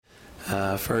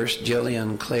First,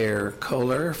 Jillian Clare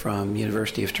Kohler from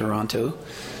University of Toronto.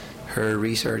 Her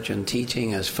research and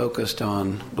teaching is focused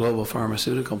on global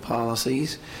pharmaceutical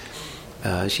policies.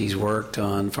 She's worked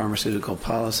on pharmaceutical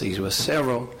policies with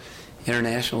several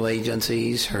international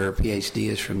agencies. Her PhD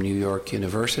is from New York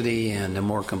University, and a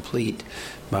more complete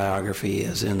biography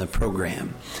is in the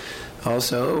program.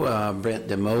 Also, Brent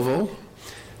DeMoville,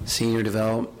 Senior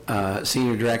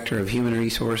Director of Human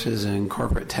Resources and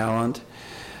Corporate Talent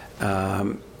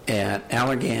at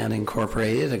Allergan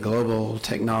Incorporated, a global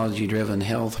technology-driven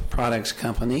health products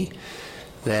company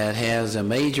that has a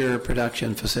major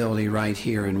production facility right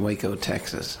here in Waco,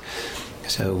 Texas.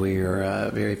 So we are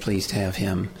very pleased to have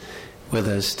him with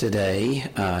us today.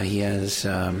 He has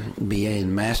BA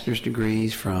and master's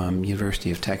degrees from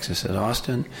University of Texas at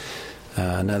Austin,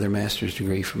 another master's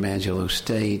degree from Angelo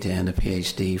State, and a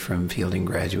PhD from Fielding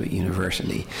Graduate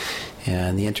University.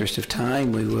 And in the interest of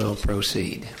time, we will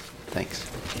proceed. Thanks.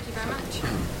 Thank you very much.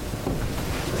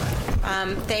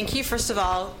 Thank you. First of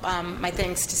all, my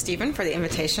thanks to Stephen for the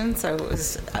invitation. So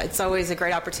it's always a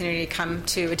great opportunity to come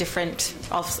to a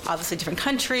obviously different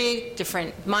country,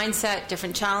 different mindset,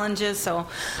 different challenges. So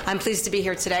I'm pleased to be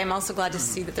here today. I'm also glad to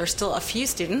see that there's still a few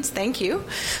students. Thank you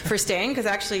for staying, because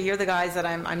actually you're the guys that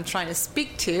I'm trying to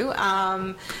speak to.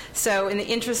 So in the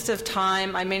interest of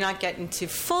time, I may not get into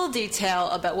full detail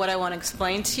about what I want to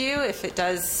explain to you. If it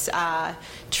does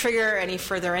trigger any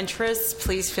further interest,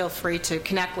 please feel free to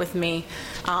connect with me.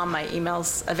 My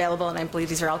email's available, and I believe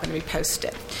these are all going to be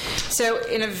posted. So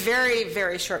in a very,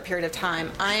 very short period of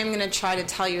time, I am going to try to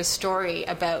tell you a story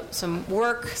about some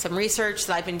work, some research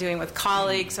that I've been doing with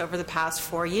colleagues over the past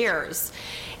 4 years.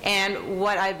 And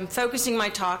what I'm focusing my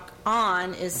talk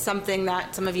on is something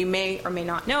that some of you may or may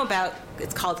not know about.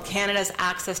 It's called Canada's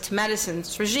Access to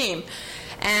Medicines Regime.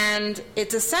 And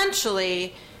it's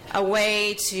essentially a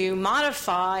way to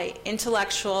modify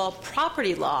intellectual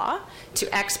property law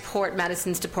to export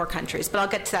medicines to poor countries. But I'll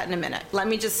get to that in a minute. Let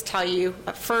me just tell you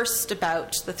first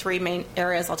about the three main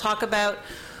areas I'll talk about.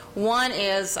 One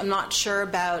is, I'm not sure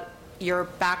about your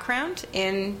background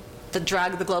in the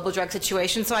global drug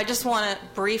situation, so I just want to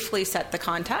briefly set the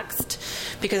context,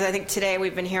 because I think today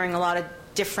we've been hearing a lot of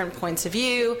different points of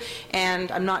view,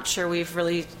 and I'm not sure we've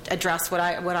really addressed what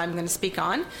I'm going to speak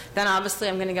on. Then obviously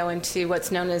I'm going to go into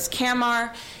what's known as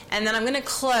CAMAR, and then I'm going to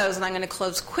close, and I'm going to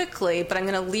close quickly, but I'm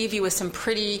going to leave you with some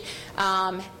pretty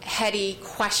heady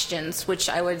questions, which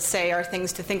I would say are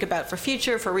things to think about for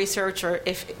future, for research, or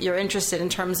if you're interested in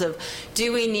terms of,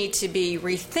 do we need to be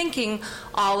rethinking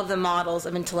all of the models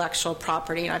of intellectual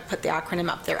property? And I put the acronym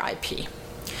up there, IP.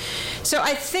 So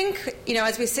I think,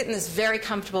 as we sit in this very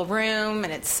comfortable room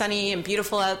and it's sunny and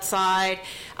beautiful outside,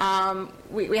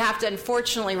 we have to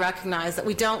unfortunately recognize that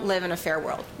we don't live in a fair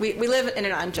world. We live in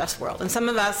an unjust world. And some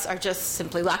of us are just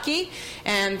simply lucky,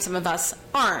 and some of us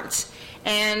aren't.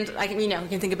 And you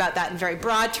can think about that in very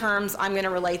broad terms. I'm going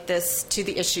to relate this to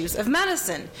the issues of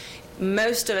medicine.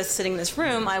 Most of us sitting in this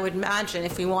room, I would imagine,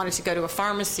 if we wanted to go to a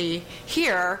pharmacy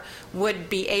here, would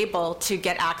be able to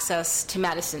get access to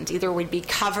medicines. Either we'd be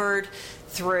covered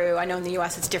through, I know in the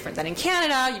U.S. it's different than in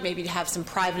Canada, you maybe have some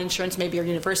private insurance, maybe your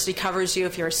university covers you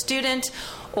if you're a student,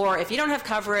 or if you don't have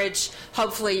coverage,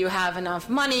 hopefully you have enough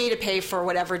money to pay for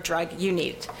whatever drug you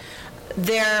need.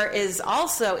 There is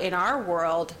also in our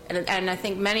world, and I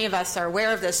think many of us are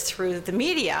aware of this through the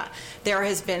media, there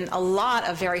has been a lot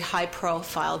of very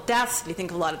high-profile deaths. If you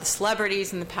think of a lot of the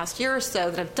celebrities in the past year or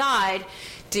so that have died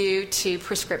due to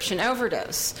prescription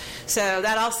overdose. So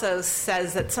that also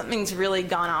says that something's really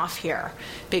gone off here,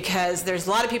 because there's a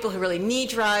lot of people who really need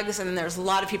drugs, and then there's a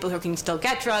lot of people who can still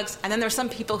get drugs, and then there's some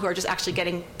people who are just actually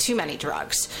getting too many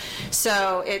drugs.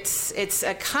 So it's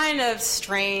a kind of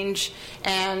strange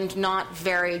and not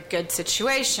very good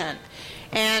situation.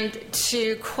 And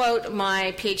to quote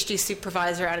my PhD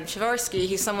supervisor, Adam Chavorsky,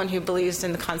 he's someone who believes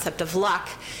in the concept of luck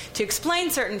to explain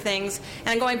certain things.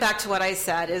 And going back to what I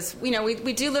said is, we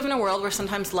do live in a world where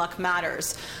sometimes luck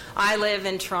matters. I live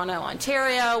in Toronto,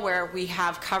 Ontario, where we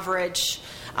have coverage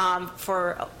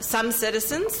for some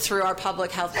citizens through our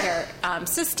public health care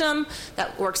system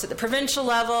that works at the provincial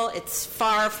level. It's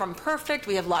far from perfect.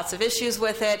 We have lots of issues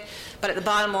with it. But the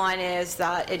bottom line is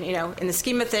that, in the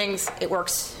scheme of things, it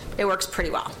works pretty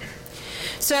well.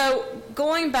 So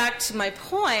going back to my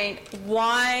point,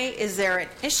 why is there an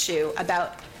issue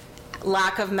about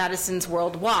lack of medicines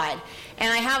worldwide?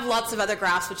 And I have lots of other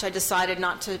graphs which I decided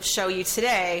not to show you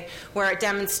today, where it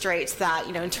demonstrates that,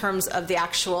 in terms of the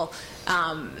actual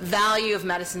value of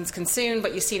medicines consumed,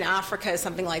 what you see in Africa is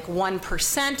something like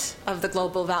 1% of the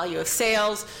global value of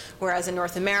sales, whereas in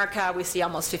North America we see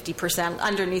almost 50%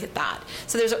 underneath that.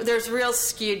 So there's real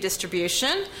skewed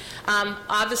distribution.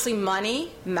 Obviously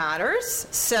money matters,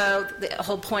 so the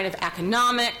whole point of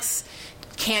economics: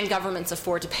 can governments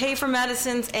afford to pay for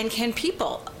medicines, and can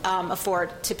people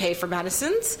afford to pay for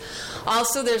medicines?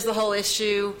 Also, there's the whole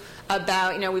issue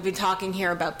about, we've been talking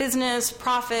here about business,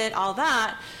 profit, all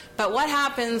that. But what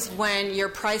happens when you're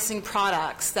pricing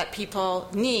products that people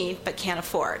need but can't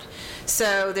afford?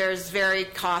 So there's very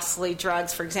costly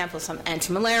drugs, for example, some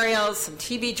antimalarials, some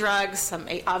TB drugs,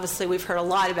 obviously we've heard a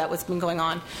lot about what's been going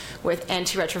on with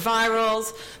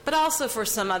antiretrovirals, but also for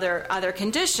some other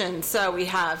conditions. So we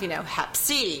have, Hep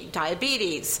C,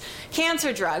 diabetes,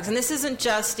 cancer drugs. And this isn't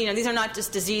just, these are not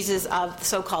just diseases of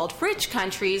so-called rich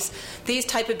countries. These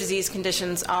type of disease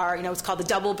conditions are, it's called the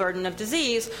double burden of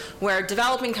disease, where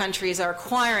developing countries are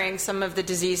acquiring some of the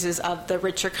diseases of the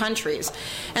richer countries.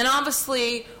 And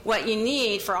obviously what you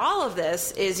need for all of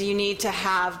this is you need to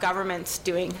have governments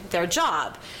doing their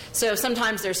job. So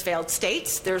sometimes there's failed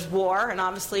states, there's war, and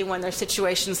obviously when there's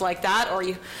situations like that, or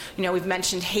we've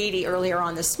mentioned Haiti earlier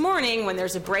on this morning, when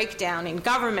there's a breakdown in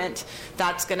government,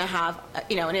 that's going to have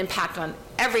an impact on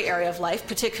every area of life,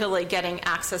 particularly getting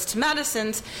access to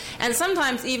medicines. And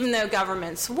sometimes, even though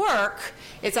governments work,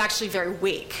 it's actually very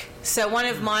weak. So one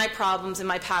of my problems in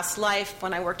my past life,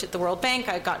 when I worked at the World Bank,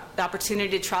 I got the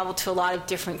opportunity to travel to a lot of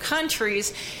different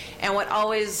countries, and what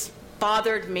always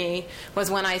bothered me was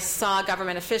when I saw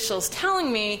government officials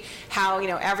telling me how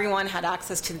everyone had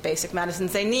access to the basic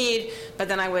medicines they need, but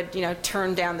then I would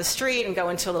turn down the street and go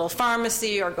into a little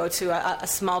pharmacy or go to a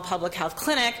small public health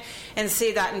clinic and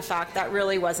see that in fact that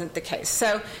really wasn't the case.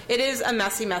 So it is a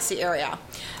messy area.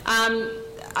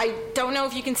 I don't know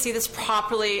if you can see this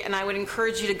properly, and I would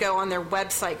encourage you to go on their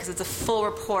website because it's a full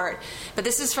report. But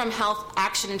this is from Health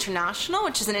Action International,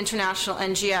 which is an international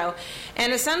NGO.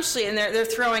 And essentially, and they're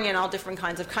throwing in all different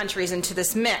kinds of countries into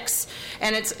this mix.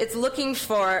 And it's looking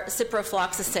for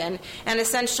ciprofloxacin and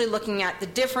essentially looking at the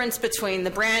difference between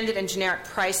the branded and generic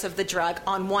price of the drug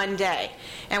on one day.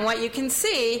 And what you can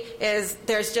see is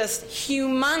there's just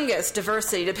humongous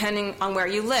diversity depending on where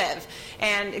you live.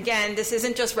 And again, this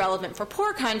isn't just relevant for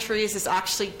poor countries. This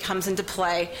actually comes into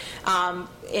play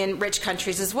in rich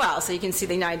countries as well. So you can see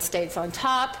the United States on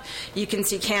top. You can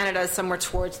see Canada somewhere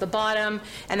towards the bottom.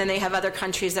 And then they have other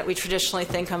countries that we traditionally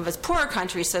think of as poorer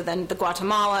countries. So then the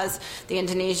Guatemalas, the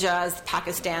Indonesias, the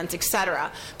Pakistans,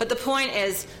 etc. But the point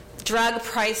is, drug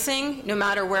pricing, no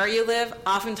matter where you live,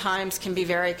 oftentimes can be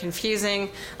very confusing,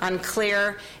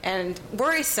 unclear, and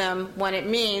worrisome when it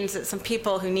means that some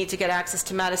people who need to get access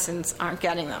to medicines aren't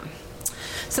getting them.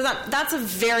 So that's a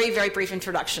very, very brief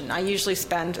introduction. I usually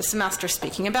spend a semester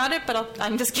speaking about it, but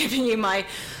I'm just giving you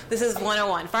this is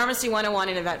 101, Pharmacy 101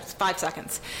 in about 5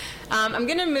 seconds. I'm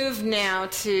going to move now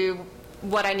to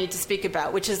what I need to speak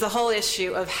about, which is the whole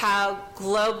issue of how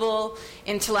global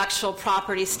intellectual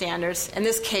property standards, in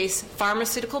this case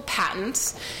pharmaceutical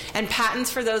patents, and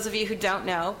patents, for those of you who don't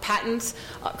know, patents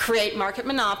create market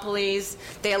monopolies.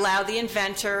 They allow the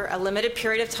inventor a limited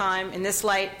period of time, in this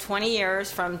light 20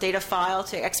 years from date of file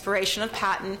to expiration of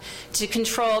patent, to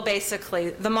control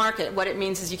basically the market. What it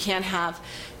means is you can't have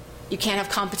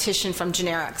competition from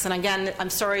generics. And again, I'm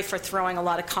sorry for throwing a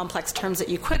lot of complex terms at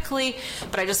you quickly,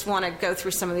 but I just want to go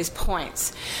through some of these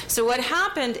points. So what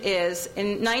happened is,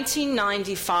 in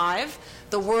 1995,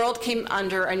 the world came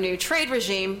under a new trade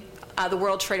regime, the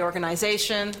World Trade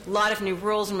Organization, a lot of new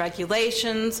rules and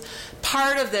regulations.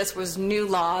 Part of this was new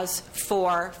laws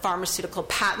for pharmaceutical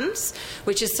patents,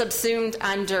 which is subsumed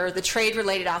under the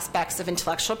trade-related aspects of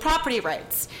intellectual property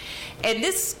rights. And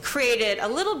this created a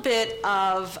little bit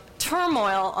of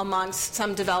turmoil amongst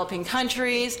some developing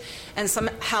countries and some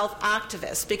health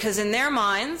activists, because in their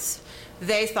minds,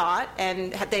 they thought,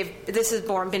 and this has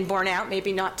been borne out,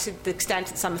 maybe not to the extent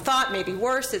that some thought, maybe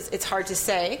worse, it's hard to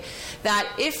say, that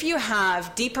if you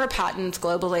have deeper patents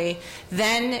globally,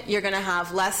 then you're going to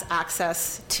have less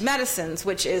access to medicines,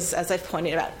 which is, as I've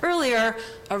pointed out earlier,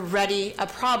 already a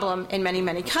problem in many,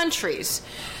 many countries.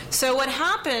 So what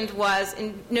happened was,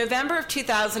 in November of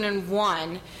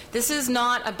 2001, this is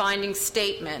not a binding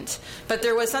statement, but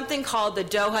there was something called the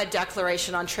Doha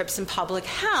Declaration on TRIPS and Public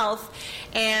Health,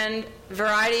 and a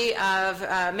variety of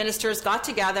ministers got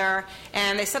together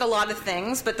and they said a lot of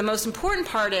things, but the most important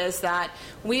part is that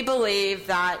we believe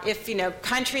that if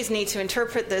countries need to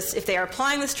interpret this, if they are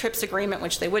applying this TRIPS agreement,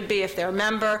 which they would be if they're a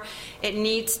member, it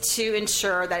needs to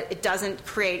ensure that it doesn't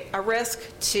create create a risk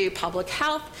to public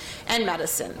health and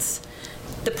medicines.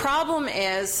 The problem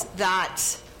is that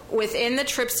within the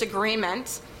TRIPS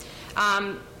agreement,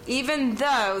 even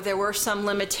though there were some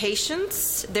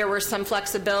limitations, there were some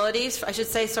flexibilities,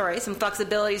 some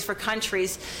flexibilities for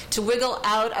countries to wiggle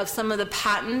out of some of the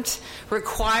patent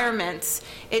requirements,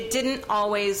 it didn't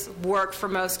always work for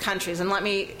most countries. And let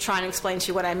me try and explain to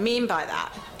you what I mean by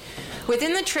that.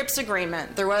 Within the TRIPS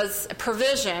agreement, there was a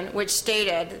provision which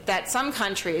stated that some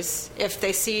countries, if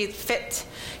they see fit,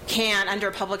 can, under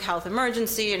a public health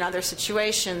emergency and other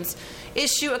situations,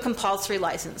 issue a compulsory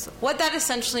license. What that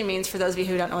essentially means, for those of you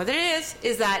who don't know what it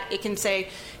is that it can say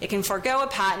it can forego a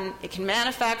patent, it can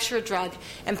manufacture a drug,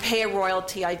 and pay a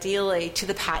royalty, ideally, to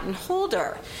the patent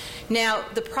holder. Now,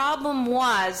 the problem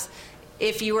was,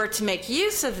 if you were to make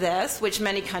use of this, which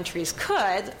many countries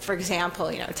could, for example,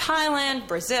 Thailand,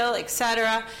 Brazil,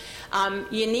 etc.,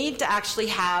 you need to actually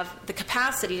have the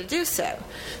capacity to do so.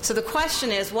 So the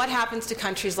question is, what happens to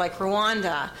countries like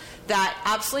Rwanda that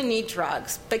absolutely need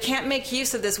drugs but can't make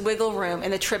use of this wiggle room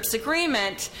in the TRIPS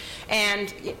agreement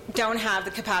and don't have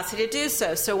the capacity to do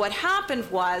so? So what happened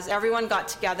was everyone got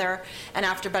together, and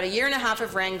after about 1.5 years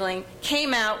of wrangling,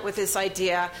 came out with this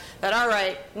idea that, all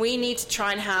right, we need to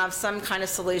try and have some kind of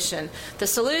solution. The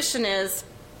solution is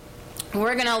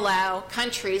we're going to allow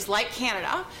countries like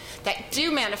Canada that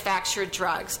do manufacture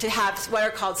drugs to have what are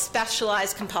called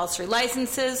specialized compulsory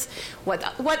licenses.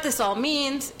 What this all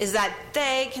means is that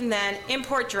they can then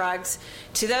import drugs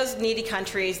to those needy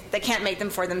countries that can't make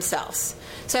them for themselves.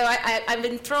 So I've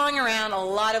been throwing around a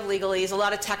lot of legalese, a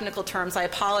lot of technical terms. I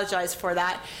apologize for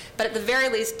that. But at the very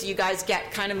least, you guys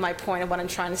get kind of my point of what I'm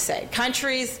trying to say.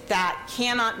 Countries that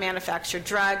cannot manufacture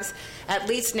drugs, at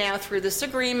least now through this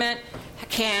agreement,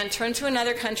 can turn to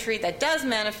another country that does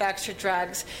manufacture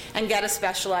drugs and get a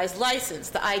specialized license.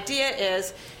 The idea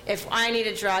is, if I need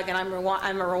a drug and I'm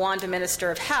a Rwanda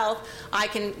Minister of Health, I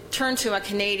can turn to a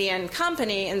Canadian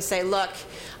company and say, look,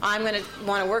 I'm going to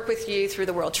want to work with you through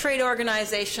the World Trade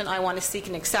Organization. I want to seek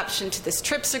an exception to this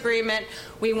TRIPS agreement.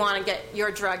 We want to get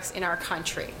your drugs in our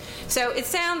country. So it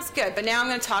sounds good, but now I'm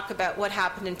going to talk about what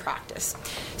happened in practice.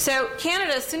 So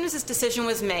Canada, as soon as this decision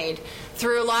was made,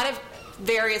 through a lot of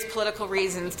various political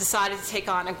reasons, decided to take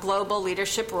on a global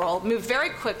leadership role, moved very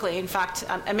quickly, in fact,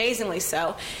 amazingly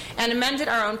so, and amended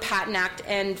our own Patent Act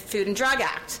and Food and Drug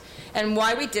Act. And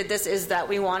why we did this is that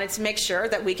we wanted to make sure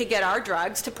that we could get our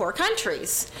drugs to poor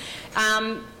countries.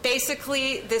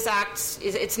 Basically, this act,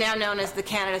 it's now known as the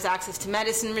Canada's Access to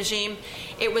Medicine regime.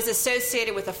 It was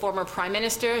associated with a former Prime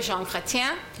Minister, Jean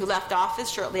Chrétien, who left office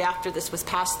shortly after this was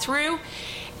passed through.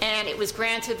 And it was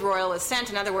granted royal assent.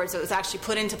 In other words, it was actually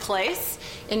put into place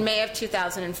in May of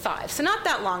 2005. So not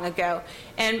that long ago.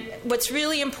 And what's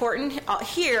really important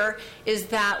here is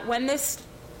that when this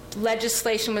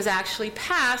legislation was actually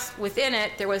passed, within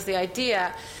it there was the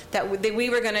idea that we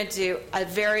were going to do a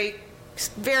very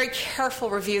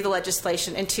careful review of the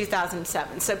legislation in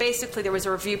 2007. So basically there was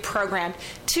a review programmed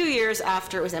 2 years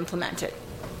after it was implemented.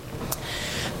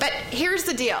 But here's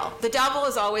the deal. The devil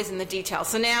is always in the details.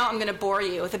 So now I'm going to bore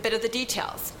you with a bit of the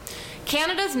details.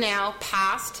 Canada's now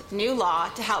passed new law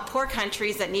to help poor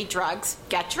countries that need drugs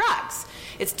get drugs.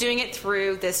 It's doing it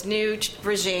through this new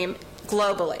regime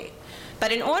globally.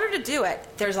 But in order to do it,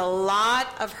 there's a lot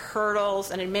of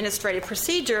hurdles and administrative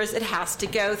procedures it has to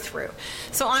go through.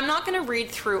 So I'm not going to read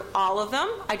through all of them.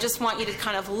 I just want you to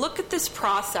kind of look at this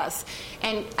process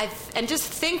and just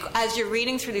think, as you're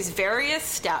reading through these various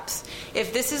steps,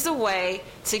 if this is a way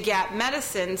to get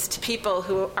medicines to people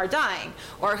who are dying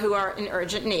or who are in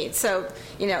urgent need. So,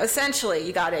 essentially,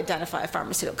 you got to identify a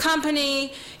pharmaceutical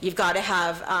company. You've got to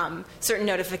have certain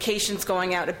notifications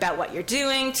going out about what you're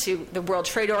doing to the World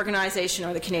Trade Organization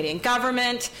or the Canadian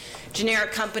government.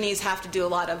 Generic companies have to do a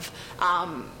lot of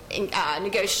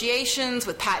negotiations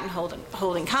with patent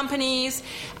holding companies,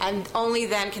 and only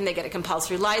then can they get a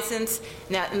compulsory license.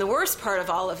 Now, and the worst part of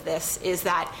all of this is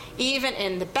that even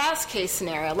in the best case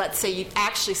scenario, let's say you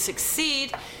actually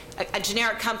succeed, a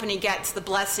generic company gets the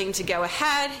blessing to go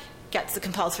ahead, gets the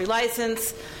compulsory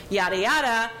license, yada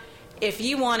yada. If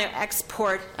you want to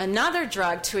export another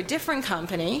drug to a different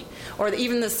company, or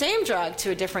even the same drug to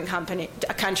a different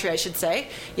country, I should say,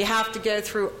 you have to go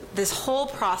through this whole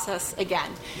process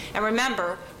again. And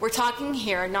remember, we're talking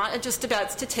here not just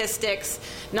about statistics,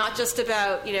 not just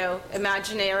about,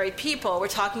 imaginary people. We're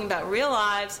talking about real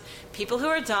lives, people who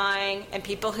are dying, and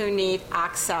people who need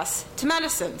access to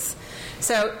medicines.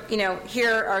 So,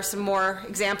 here are some more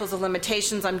examples of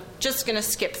limitations. I'm just going to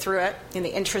skip through it in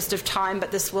the interest of time, but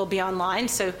this will be online,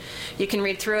 so you can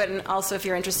read through it. And also, if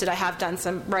you're interested, I have done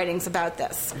some writings about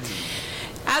this.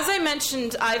 As I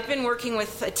mentioned, I've been working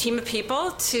with a team of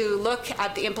people to look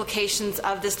at the implications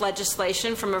of this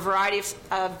legislation from a variety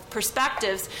of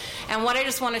perspectives. And what I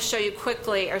just want to show you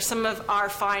quickly are some of our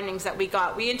findings that we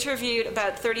got. We interviewed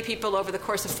about 30 people over the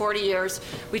course of 40 years.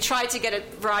 We tried to get a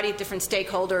variety of different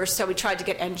stakeholders. So we tried to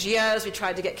get NGOs, we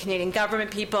tried to get Canadian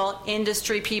government people,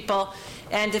 industry people,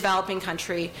 and developing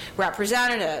country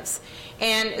representatives.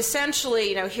 And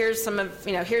essentially, here's some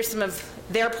of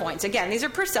their points. Again, these are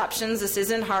perceptions. This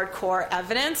isn't hardcore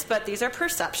evidence, but these are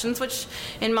perceptions, which,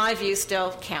 in my view,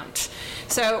 still count.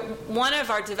 So one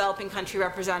of our developing country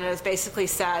representatives basically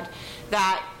said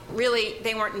that really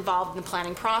they weren't involved in the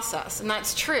planning process, and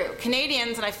that's true.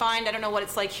 Canadians, and I don't know what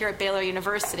it's like here at Baylor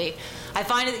University, I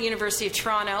find at the University of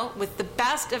Toronto, with the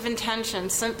best of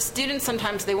intentions, some students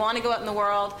sometimes they want to go out in the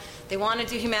world, they want to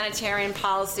do humanitarian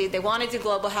policy, they want to do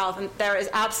global health, and there is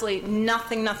absolutely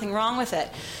nothing wrong with it.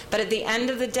 But at the end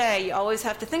of the day, you always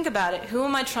have to think about it. Who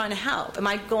am I trying to help? Am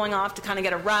I going off to kind of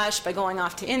get a rush by going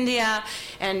off to India?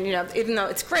 And even though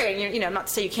it's great, I'm not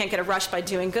to say you can't get a rush by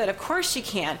doing good. Of course you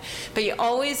can. But you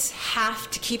always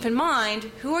have to keep in mind,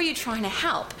 who are you trying to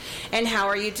help? And how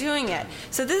are you doing it?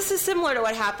 So this is similar to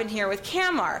what happened here with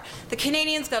CAMAR. The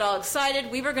Canadians got all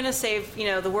excited. We were going to save,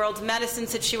 the world's medicine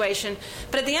situation.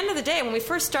 But at the end of the day, when we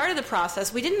first started the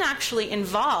process, we didn't actually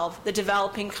involve the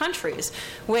developing countries,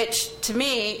 which to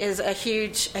me is a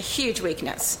huge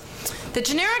weakness. The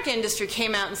generic industry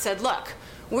came out and said, look,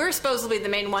 we're supposedly the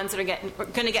main ones that are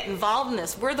going to get involved in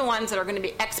this. We're the ones that are going to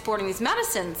be exporting these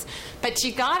medicines. But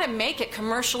you got to make it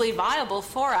commercially viable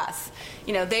for us.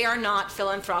 They are not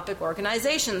philanthropic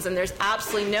organizations, and there's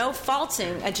absolutely no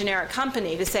faulting a generic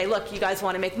company to say, look, you guys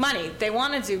want to make money. They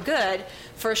want to do good,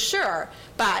 for sure,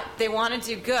 but they want to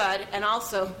do good and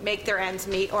also make their ends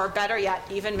meet, or better yet,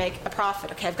 even make a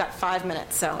profit. Okay, I've got 5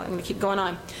 minutes, so I'm going to keep going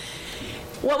on.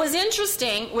 What was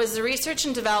interesting was the research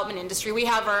and development industry. We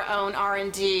have our own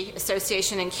R&D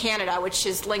association in Canada, which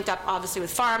is linked up obviously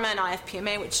with pharma, and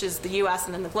IFPMA, which is the U.S.,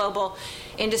 and then the Global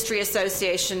Industry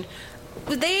Association.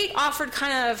 They offered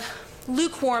kind of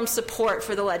lukewarm support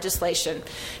for the legislation.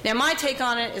 Now, my take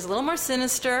on it is a little more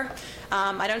sinister.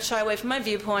 I don't shy away from my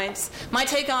viewpoints. My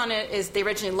take on it is they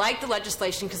originally liked the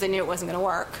legislation because they knew it wasn't going to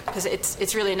work, because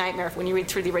it's really a nightmare when you read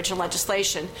through the original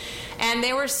legislation. And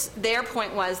their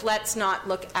point was, let's not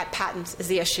look at patents as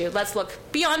the issue. Let's look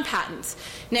beyond patents.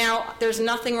 Now, there's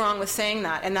nothing wrong with saying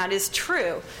that, and that is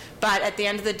true. But at the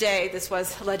end of the day, this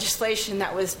was legislation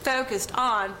that was focused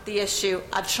on the issue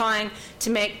of trying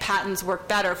to make patents work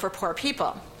better for poor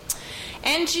people.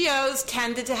 NGOs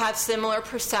tended to have similar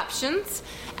perceptions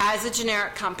as the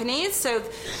generic companies, so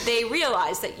they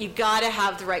realized that you've got to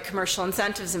have the right commercial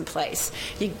incentives in place.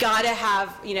 You've got to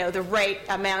have, the right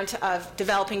amount of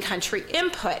developing country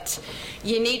input.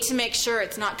 You need to make sure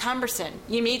it's not cumbersome.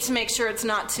 You need to make sure it's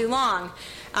not too long.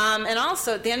 And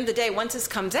also, at the end of the day, once this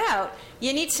comes out,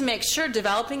 you need to make sure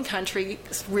developing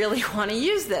countries really want to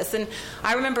use this. And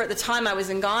I remember at the time I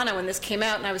was in Ghana when this came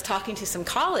out, and I was talking to some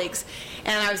colleagues,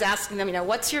 and I was asking them,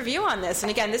 what's your view on this? And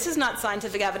again, this is not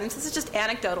scientific evidence. This is just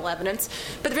anecdotal evidence.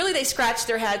 But really, they scratched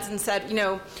their heads and said,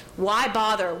 why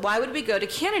bother? Why would we go to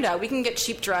Canada? We can get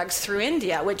cheap drugs through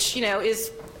India, which,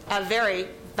 is a very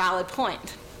valid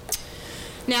point.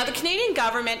 Now, the Canadian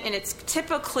government, in its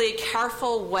typically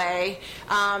careful way,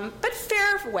 but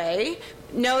fair way,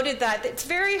 noted that it's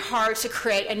very hard to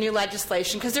create a new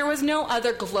legislation because there was no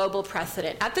other global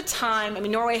precedent. At the time,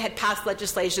 Norway had passed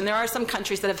legislation. There are some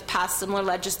countries that have passed similar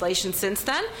legislation since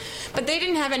then, but they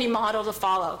didn't have any model to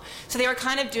follow. So they were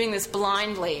kind of doing this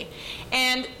blindly.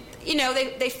 And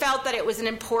they felt that it was an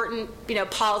important,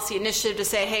 policy initiative to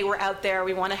say, hey, we're out there,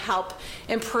 we want to help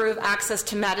improve access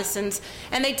to medicines.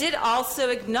 And they did also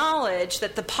acknowledge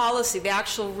that the policy, the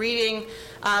actual reading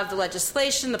of the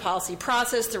legislation, the policy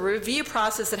process, the review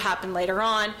process that happened later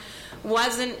on,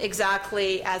 wasn't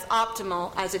exactly as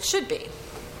optimal as it should be.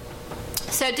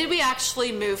 So did we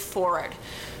actually move forward?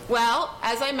 Well,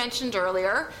 as I mentioned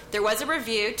earlier, there was a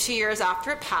review 2 years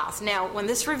after it passed. Now, when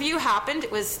this review happened,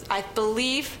 it was, I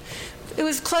believe, it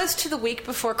was close to the week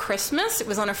before Christmas. It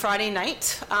was on a Friday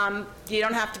night. You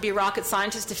don't have to be a rocket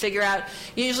scientist to figure out,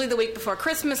 usually the week before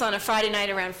Christmas on a Friday night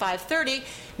around 5:30,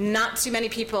 not too many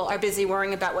people are busy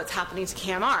worrying about what's happening to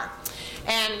CAMR.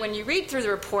 And when you read through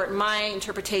the report, my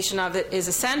interpretation of it is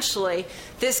essentially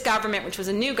this government, which was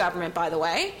a new government, by the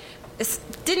way,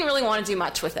 didn't really want to do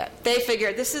much with it. They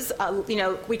figured this is,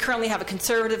 we currently have a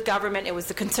conservative government. It was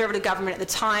the conservative government at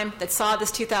the time that saw this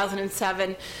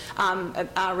 2007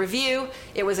 review.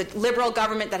 It was a liberal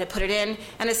government that had put it in.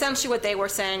 And essentially what they were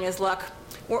saying is, look,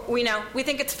 we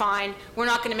think it's fine. We're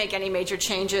not going to make any major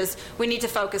changes. We need to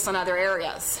focus on other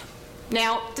areas.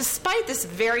 Now, despite this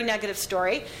very negative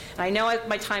story, and I know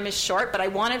my time is short, but I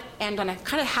want to end on a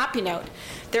kind of happy note,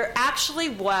 there actually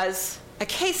was a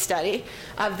case study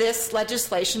of this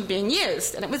legislation being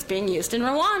used, and it was being used in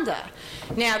Rwanda.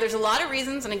 Now, there's a lot of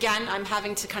reasons, and again, I'm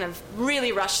having to kind of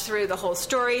really rush through the whole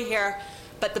story here,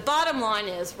 but the bottom line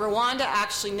is Rwanda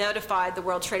actually notified the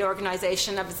World Trade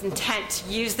Organization of its intent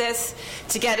to use this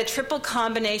to get a triple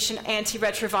combination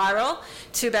antiretroviral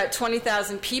to about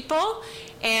 20,000 people.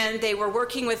 And they were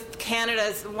working with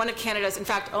one of Canada's, in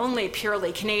fact, only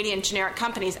purely Canadian generic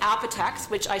companies,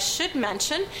 Apotex, which I should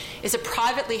mention is a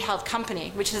privately held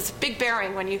company, which is a big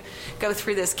bearing when you go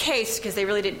through this case because they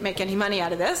really didn't make any money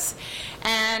out of this.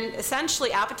 And essentially,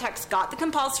 Apotex got the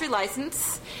compulsory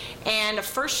license, and a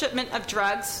first shipment of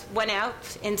drugs went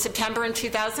out in September in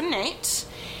 2008.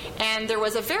 And there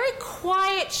was a very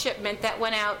quiet shipment that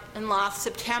went out in last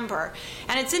September.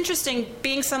 And it's interesting,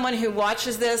 being someone who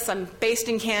watches this, I'm based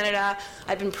in Canada,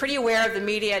 I've been pretty aware of the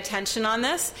media attention on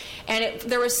this. And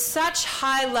there was such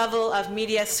high level of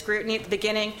media scrutiny at the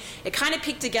beginning. It kind of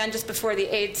peaked again just before the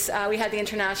AIDS, we had the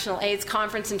International AIDS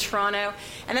Conference in Toronto,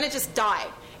 and then it just died.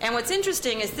 And what's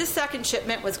interesting is this second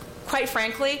shipment was, quite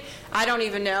frankly, I don't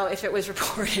even know if it was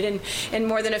reported in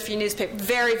more than a few newspapers.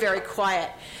 Very, very quiet.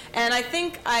 And I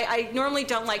think I normally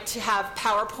don't like to have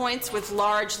PowerPoints with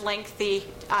large, lengthy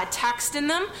text in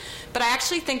them, but I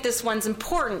actually think this one's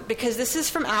important because this is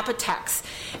from Apotex.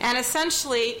 And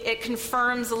essentially, it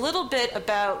confirms a little bit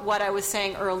about what I was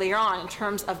saying earlier on in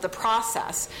terms of the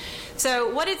process.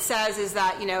 So what it says is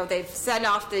that, they've sent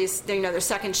off their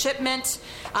second shipment.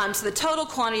 So the total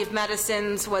quantity of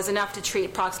medicines was enough to treat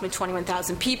approximately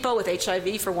 21,000 people with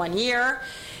HIV for 1 year.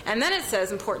 And then it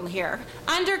says, importantly here,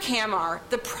 under CAMAR,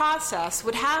 the process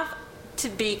would have to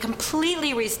be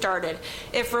completely restarted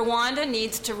if Rwanda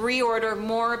needs to reorder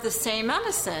more of the same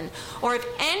medicine, or if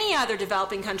any other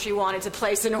developing country wanted to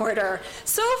place an order.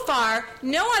 So far,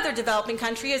 no other developing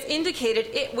country has indicated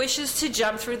it wishes to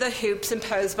jump through the hoops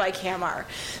imposed by CAMAR.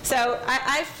 So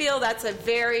I feel that's a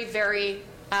very, very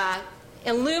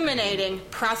illuminating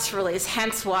press release,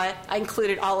 hence why I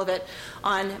included all of it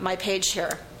on my page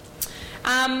here.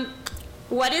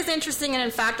 What is interesting, and in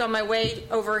fact on my way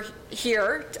over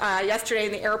here, yesterday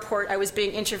in the airport, I was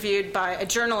being interviewed by a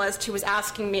journalist who was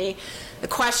asking me a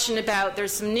question about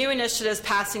there's some new initiatives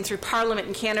passing through Parliament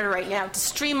in Canada right now to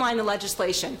streamline the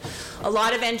legislation. A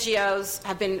lot of NGOs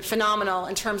have been phenomenal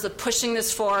in terms of pushing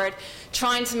this forward,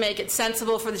 trying to make it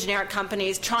sensible for the generic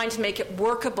companies, trying to make it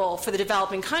workable for the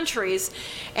developing countries.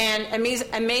 And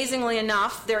amazingly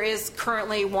enough, there is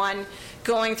currently one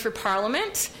going through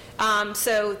Parliament.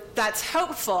 So that's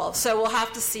hopeful. So we'll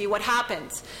have to see what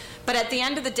happens. But at the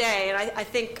end of the day, and I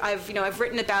think I've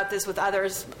written about this with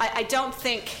others, I don't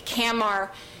think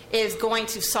CAMAR is going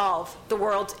to solve the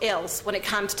world's ills when it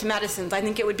comes to medicines. I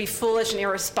think it would be foolish and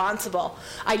irresponsible.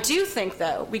 I do think,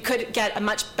 though, we could get a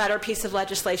much better piece of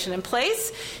legislation in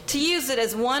place to use it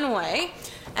as one way.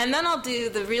 And then I'll do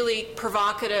the really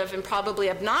provocative and probably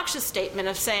obnoxious statement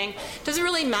of saying, does it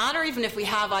really matter even if we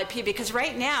have IP? Because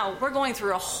right now, we're going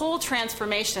through a whole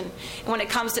transformation when it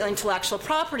comes to intellectual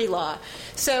property law.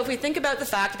 So if we think about the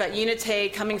fact about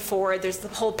Unitaid coming forward, there's the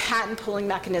whole patent pooling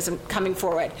mechanism coming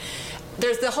forward.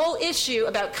 There's the whole issue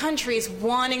about countries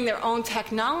wanting their own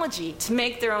technology to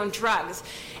make their own drugs.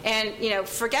 And,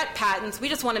 forget patents. We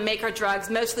just want to make our drugs.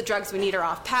 Most of the drugs we need are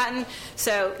off patent.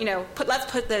 So,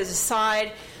 let's put those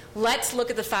aside. Let's look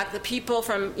at the fact that people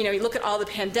from, you look at all the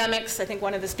pandemics. I think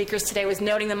one of the speakers today was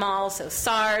noting them all. So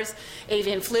SARS,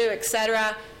 avian flu, et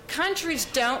cetera. Countries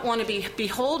don't want to be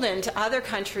beholden to other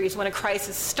countries when a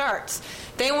crisis starts.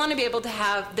 They want to be able to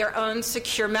have their own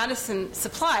secure medicine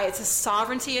supply. It's a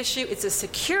sovereignty issue. It's a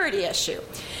security issue.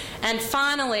 And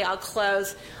finally, I'll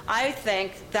close. I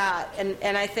think that,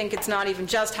 and I think it's not even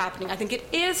just happening, I think it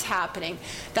is happening,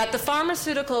 that the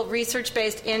pharmaceutical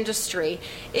research-based industry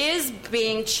is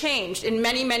being changed in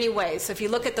many, many ways. So if you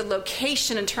look at the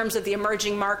location in terms of the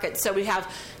emerging markets, so we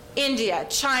have India,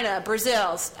 China,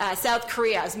 Brazil, South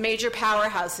Korea as major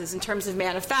powerhouses in terms of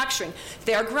manufacturing.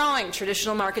 They're growing.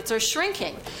 Traditional markets are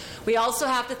shrinking. We also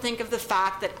have to think of the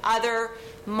fact that other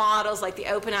models like the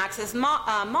open access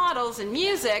models in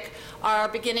music are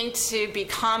beginning to be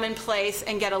commonplace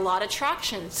and get a lot of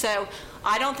traction. So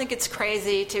I don't think it's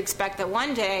crazy to expect that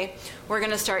one day we're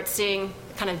going to start seeing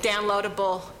kind of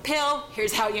downloadable pill.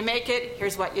 Here's how you make it.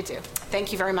 Here's what you do.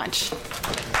 Thank you very much.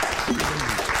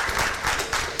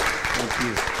 Thank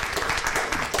you.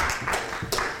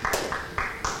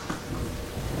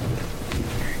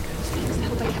 I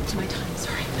hope I kept my time.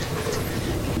 Sorry.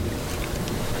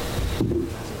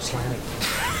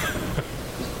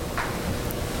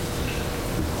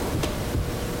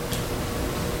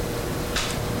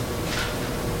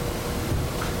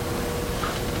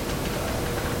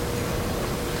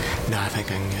 think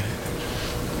I can get it.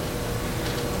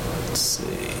 Let's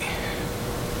see.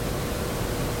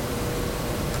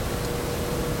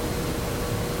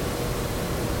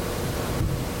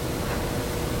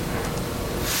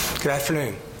 Good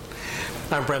afternoon.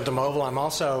 I'm Brent DeMoville. I'm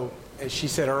also, as she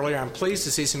said earlier, I'm pleased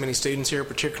to see so many students here,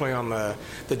 particularly on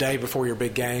the day before your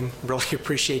big game. Really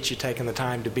appreciate you taking the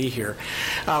time to be here.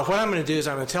 What I'm going to do is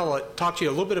I'm going to talk to you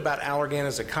a little bit about Allergan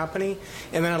as a company,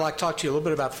 and then I'd like to talk to you a little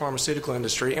bit about the pharmaceutical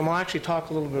industry, and we'll actually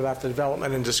talk a little bit about the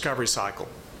development and discovery cycle.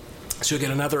 So you'll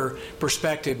get another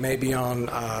perspective maybe on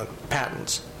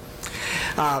patents.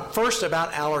 First,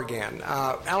 about Allergan.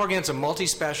 Allergan's a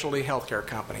multi-specialty healthcare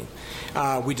company.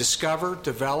 We discover,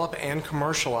 develop, and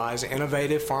commercialize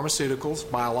innovative pharmaceuticals,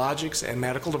 biologics, and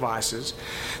medical devices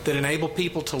that enable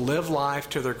people to live life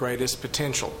to their greatest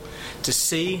potential, to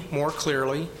see more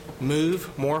clearly,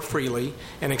 move more freely,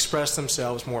 and express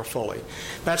themselves more fully.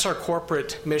 That's our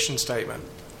corporate mission statement.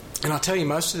 And I'll tell you,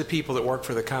 most of the people that work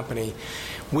for the company,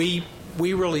 we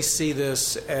really see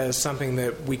this as something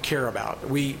that we care about.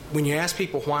 When you ask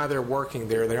people why they're working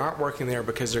there, they aren't working there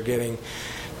because they're getting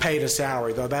paid a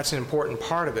salary, though that's an important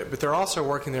part of it. But they're also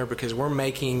working there because we're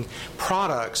making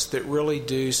products that really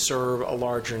do serve a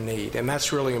larger need. And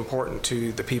that's really important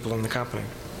to the people in the company.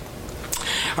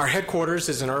 Our headquarters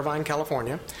is in Irvine,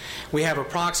 California. We have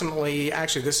approximately,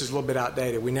 actually this is a little bit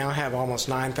outdated, we now have almost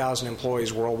 9,000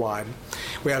 employees worldwide.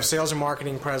 We have sales and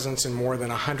marketing presence in more than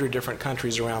 100 different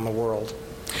countries around the world.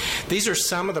 These are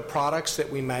some of the products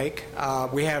that we make.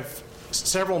 We have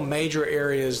several major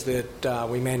areas that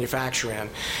we manufacture in.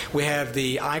 We have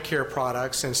the eye care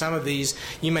products, and some of these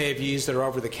you may have used that are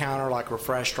over the counter, like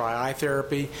Refresh Dry Eye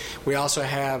Therapy. We also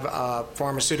have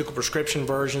pharmaceutical prescription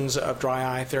versions of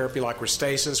dry eye therapy, like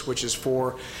Restasis, which is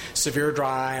for severe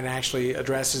dry eye and actually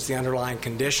addresses the underlying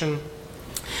condition.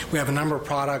 We have a number of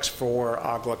products for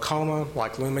glaucoma,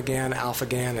 like Lumigan,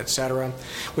 Alphagan, etc.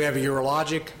 We have a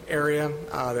urologic area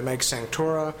that makes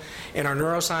Sanctura. In our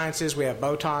neurosciences, we have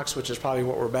Botox, which is probably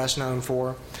what we're best known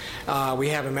for. We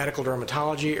have a medical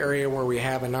dermatology area where we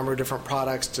have a number of different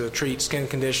products to treat skin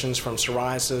conditions from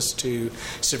psoriasis to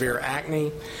severe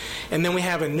acne. And then we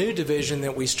have a new division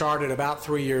that we started about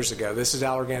 3 years ago. This is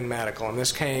Allergan Medical, and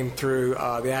this came through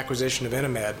the acquisition of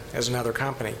Inamed as another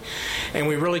company. And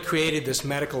we really created this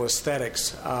medical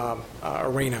aesthetics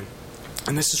arena.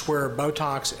 And this is where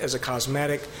Botox as a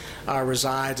cosmetic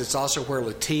resides. It's also where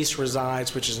Latisse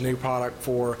resides, which is a new product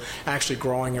for actually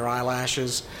growing your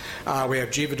eyelashes. We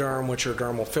have Juvederm, which are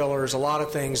dermal fillers, a lot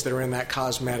of things that are in that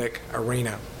cosmetic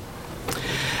arena.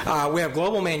 We have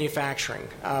global manufacturing.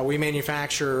 We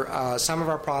manufacture some of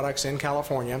our products in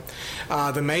California.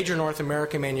 The major North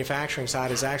American manufacturing site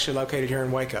is actually located here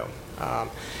in Waco.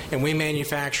 And we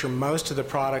manufacture most of the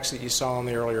products that you saw on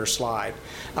the earlier slide.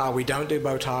 We don't do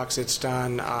Botox. It's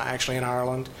done actually in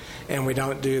Ireland. And we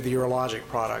don't do the urologic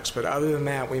products. But other than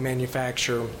that, we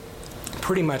manufacture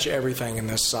pretty much everything in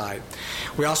this site.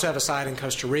 We also have a site in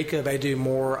Costa Rica. They do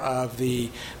more of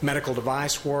the medical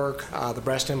device work, the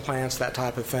breast implants, that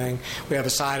type of thing. We have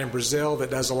a site in Brazil that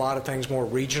does a lot of things more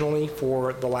regionally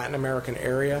for the Latin American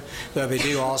area, though they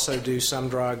do also do some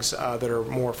drugs that are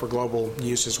more for global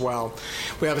use as well.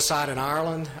 We have a site in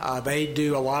Ireland. They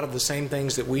do a lot of the same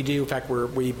things that we do. In fact,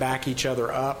 we back each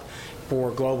other up for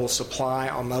global supply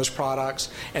on those products.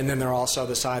 And then they're also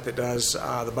the site that does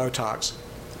the Botox.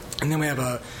 And then we have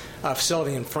a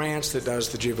facility in France that does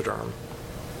the Juvederm.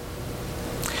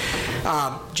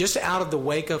 Just out of the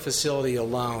Waco facility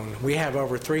alone, we have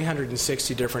over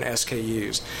 360 different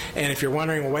SKUs. And if you're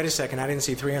wondering, well, wait a second, I didn't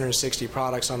see 360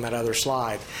 products on that other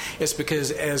slide. It's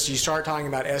because as you start talking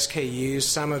about SKUs,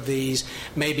 some of these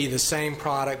may be the same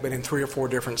product but in 3 or 4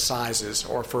 different sizes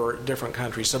or for different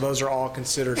countries. So those are all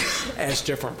considered as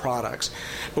different products.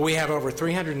 But we have over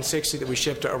 360 that we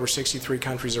ship to over 63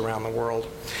 countries around the world,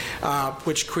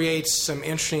 which creates some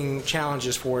interesting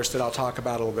challenges for us that I'll talk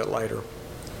about a little bit later.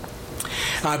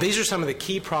 These are some of the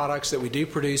key products that we do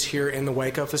produce here in the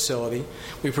Waco facility.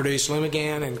 We produce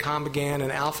Lumigan and Combigan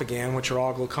and Alphagan, which are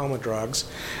all glaucoma drugs.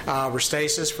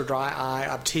 Restasis for dry eye.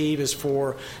 Optive is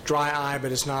for dry eye,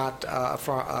 but it's not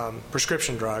a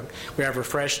prescription drug. We have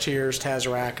Refresh Tears,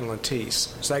 Tazarac, and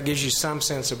Latisse. So that gives you some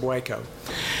sense of Waco.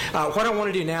 What I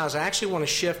want to do now is I actually want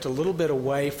to shift a little bit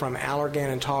away from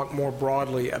Allergan and talk more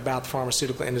broadly about the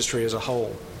pharmaceutical industry as a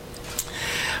whole.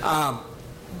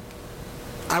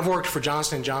 I've worked for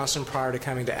Johnson & Johnson prior to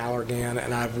coming to Allergan,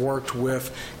 and I've worked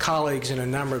with colleagues in a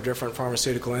number of different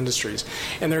pharmaceutical industries.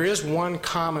 And there is one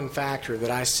common factor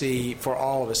that I see for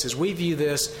all of us, is we view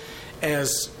this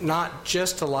as not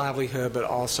just a livelihood, but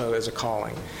also as a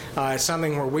calling. It's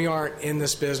something where we aren't in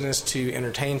this business to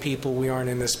entertain people. We aren't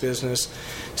in this business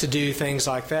to do things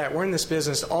like that. We're in this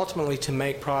business ultimately to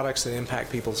make products that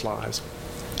impact people's lives.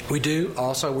 We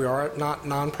are not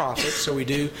nonprofits, so we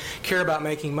do care about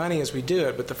making money as we do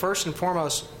it. But the first and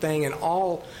foremost thing in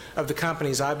all of the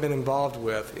companies I've been involved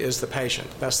with is the patient.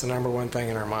 That's the number one thing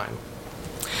in our mind.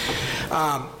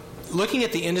 Looking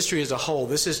at the industry as a whole,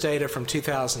 this is data from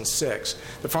 2006.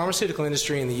 The pharmaceutical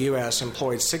industry in the U.S.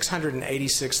 employed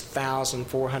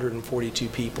 686,442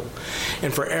 people.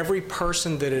 And for every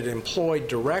person that it employed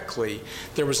directly,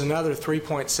 there was another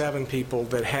 3.7 people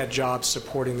that had jobs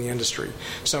supporting the industry.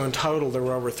 So in total, there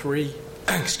were over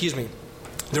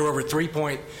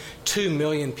 3.2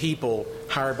 million people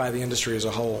hired by the industry as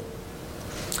a whole.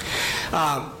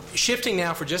 Shifting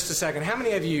now for just a second, how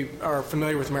many of you are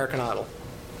familiar with American Idol?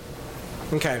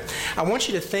 Okay. I want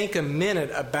you to think a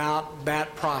minute about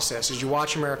that process as you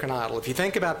watch American Idol. If you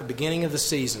think about the beginning of the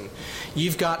season,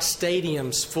 you've got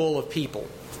stadiums full of people.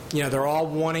 You know, they're all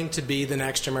wanting to be the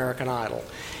next American Idol.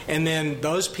 And then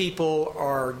those people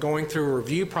are going through a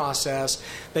review process.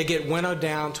 They get winnowed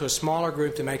down to a smaller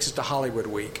group that makes it to Hollywood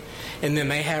Week. And then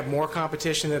they have more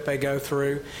competition that they go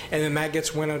through. And then that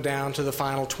gets winnowed down to the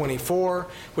final 24,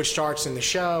 which starts in the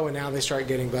show. And now they start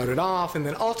getting voted off. And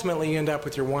then ultimately you end up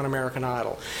with your one American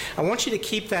Idol. I want you to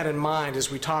keep that in mind as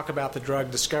we talk about the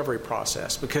drug discovery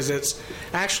process, because it's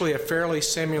actually a fairly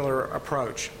similar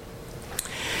approach.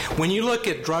 When you look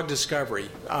at drug discovery,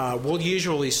 we'll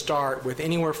usually start with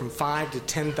anywhere from 5,000 to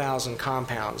 10,000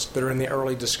 compounds that are in the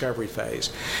early discovery phase.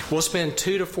 We'll spend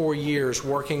 2 to 4 years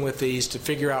working with these to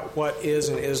figure out what is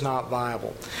and is not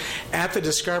viable. At the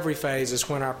discovery phase is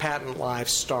when our patent life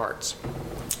starts.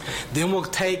 Then we'll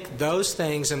take those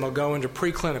things and they'll go into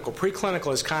preclinical.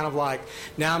 Preclinical is kind of like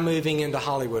now moving into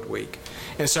Hollywood Week.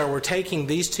 And so we're taking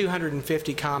these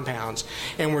 250 compounds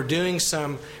and we're doing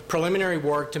some preliminary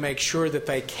work to make sure that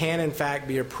they can in fact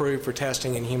be approved for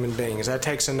testing in human beings. That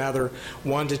takes another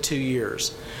 1 to 2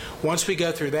 years. Once we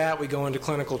go through that, we go into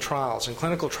clinical trials. And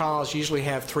clinical trials usually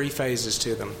have 3 phases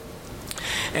to them.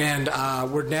 And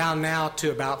we're down now to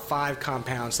about 5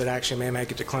 compounds that actually may make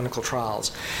it to clinical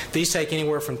trials. These take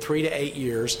anywhere from 3 to 8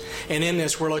 years. And in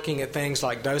this, we're looking at things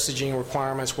like dosaging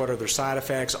requirements, what are their side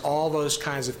effects, all those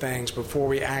kinds of things before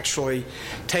we actually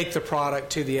take the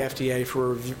product to the FDA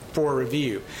for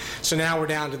review. So now we're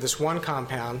down to this one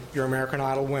compound, your American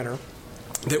Idol winner,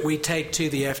 that we take to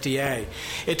the FDA.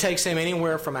 It takes them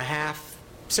anywhere from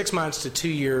 6 months to 2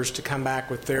 years to come back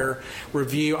with their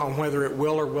review on whether it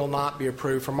will or will not be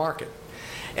approved for market.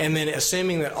 And then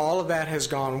assuming that all of that has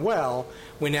gone well,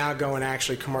 we now go and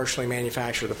actually commercially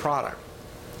manufacture the product.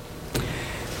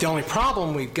 The only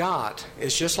problem we've got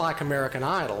is just like American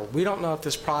Idol, we don't know if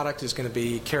this product is going to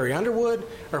be Carrie Underwood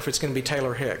or if it's going to be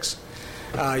Taylor Hicks.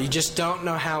 You just don't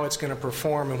know how it's going to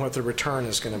perform and what the return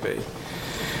is going to be.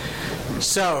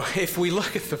 So if we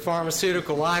look at the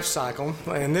pharmaceutical life cycle,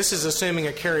 and this is assuming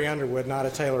a Carrie Underwood, not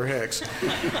a Taylor Hicks,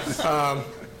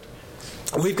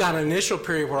 we've got an initial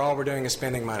period where all we're doing is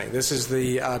spending money. This is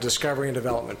the discovery and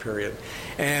development period.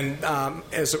 And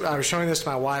as I was showing this to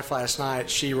my wife last night,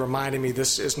 she reminded me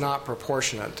this is not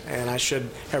proportionate, and I should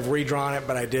have redrawn it,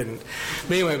 but I didn't.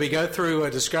 But anyway, we go through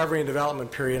a discovery and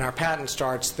development period, and our patent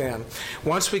starts then.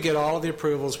 Once we get all of the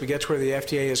approvals, we get to where the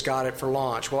FDA has got it for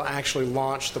launch, we'll actually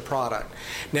launch the product.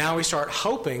 Now we start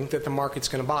hoping that the market's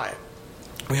going to buy it.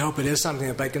 We hope it is something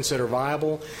that they consider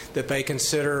viable, that they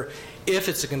consider, if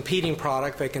it's a competing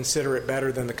product, they consider it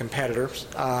better than the competitors.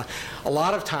 A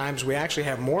lot of times we actually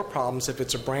have more problems if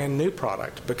it's a brand new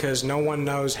product because no one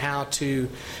knows how to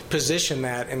position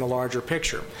that in the larger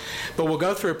picture. But we'll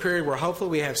go through a period where hopefully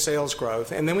we have sales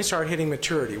growth, and then we start hitting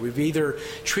maturity. We've either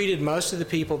treated most of the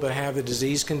people that have the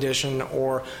disease condition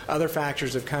or other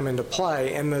factors have come into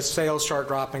play, and the sales start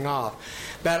dropping off.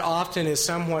 That often is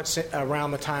somewhat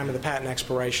around the time of the patent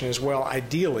expiration as well.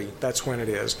 Ideally, that's when it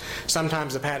is.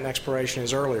 Sometimes the patent expiration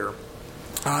is earlier.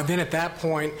 Then at that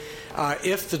point,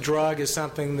 if the drug is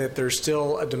something that there's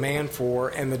still a demand for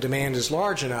and the demand is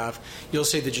large enough, you'll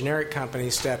see the generic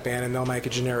companies step in and they'll make a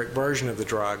generic version of the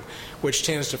drug, which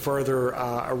tends to further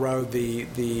erode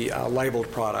the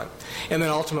labeled product. And then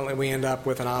ultimately we end up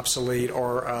with an obsolete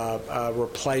or a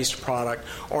replaced product,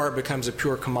 or it becomes a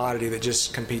pure commodity that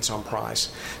just competes on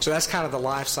price. So that's kind of the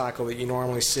life cycle that you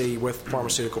normally see with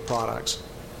pharmaceutical products.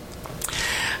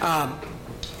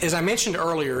 as I mentioned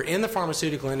earlier, in the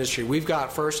pharmaceutical industry, we've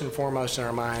got first and foremost in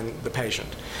our mind the patient.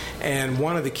 And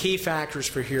one of the key factors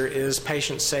for here is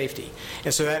patient safety.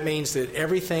 And so that means that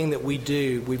everything that we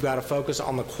do, we've got to focus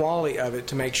on the quality of it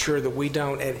to make sure that we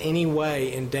don't in any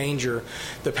way endanger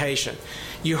the patient.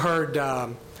 You heard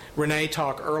Renee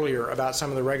talk earlier about some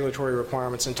of the regulatory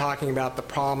requirements and talking about the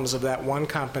problems of that one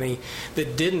company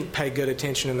that didn't pay good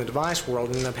attention in the device world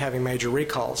and ended up having major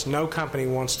recalls. No company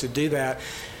wants to do that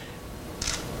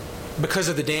because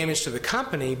of the damage to the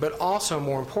company, but also,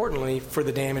 more importantly, for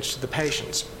the damage to the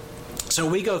patients. So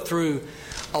we go through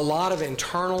a lot of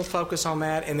internal focus on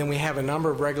that, and then we have a number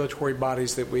of regulatory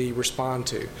bodies that we respond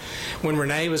to. When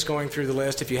Renee was going through the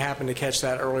list, if you happened to catch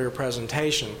that earlier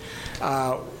presentation,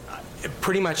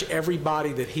 pretty much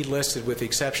everybody that he listed, with the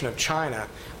exception of China,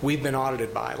 we've been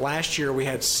audited by. Last year we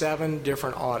had 7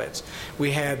 different audits.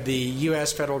 We had the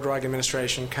U.S. Federal Drug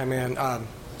Administration come in,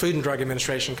 Food and Drug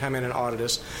Administration come in and audit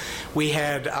us. We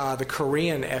had the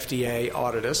Korean FDA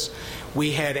audit us.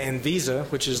 We had Anvisa,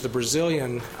 which is the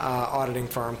Brazilian auditing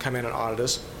firm, come in and audit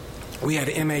us. We had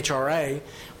MHRA,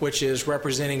 which is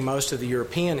representing most of the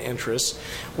European interests.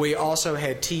 We also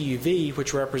had TUV,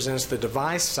 which represents the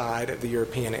device side of the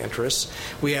European interests.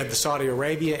 We had the Saudi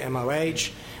Arabia MOH.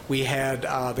 We had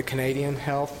the Canadian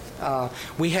Health.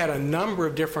 We had a number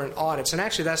of different audits, and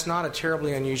actually that's not a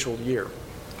terribly unusual year.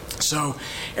 So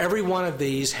every one of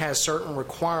these has certain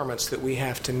requirements that we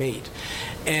have to meet.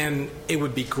 And it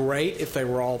would be great if they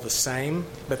were all the same,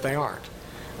 but they aren't.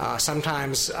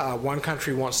 Sometimes one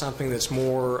country wants something that's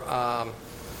more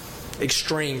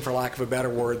extreme, for lack of a better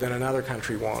word, than another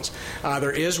country wants.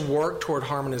 There is work toward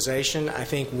harmonization. I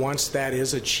think once that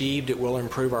is achieved, it will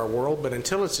improve our world. But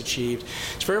until it's achieved,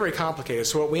 it's very, very complicated.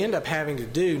 So what we end up having to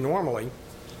do normally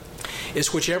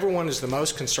is whichever one is the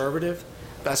most conservative,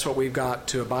 that's what we've got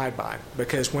to abide by,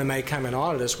 because when they come and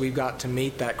audit us, we've got to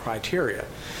meet that criteria.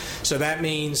 So that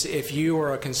means if you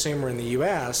are a consumer in the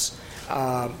U.S.,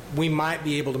 we might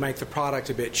be able to make the product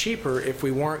a bit cheaper if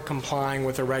we weren't complying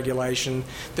with a regulation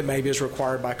that maybe is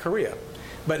required by Korea.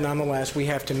 But nonetheless, we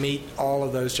have to meet all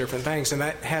of those different things, and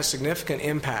that has significant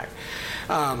impact.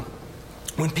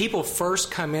 When people first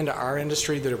come into our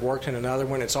industry that have worked in another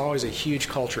one, it's always a huge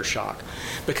culture shock,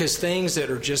 because things that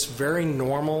are just very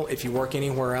normal if you work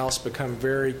anywhere else become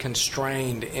very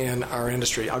constrained in our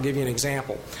industry. I'll give you an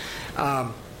example.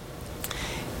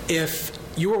 If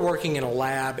you were working in a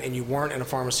lab and you weren't in a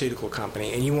pharmaceutical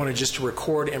company and you wanted just to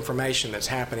record information that's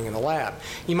happening in the lab,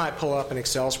 you might pull up an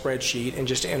Excel spreadsheet and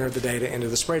just enter the data into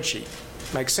the spreadsheet.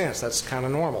 Makes sense. That's kind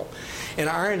of normal. In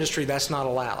our industry, that's not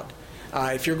allowed.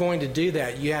 If you're going to do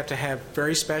that, you have to have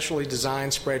very specially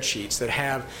designed spreadsheets that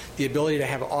have the ability to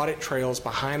have audit trails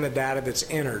behind the data that's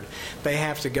entered. They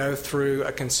have to go through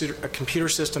a computer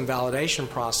system validation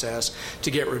process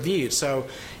to get reviewed. So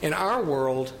in our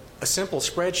world, a simple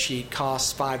spreadsheet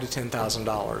costs $5,000 to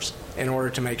 $10,000 in order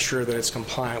to make sure that it's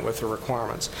compliant with the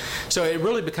requirements. So it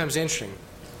really becomes interesting.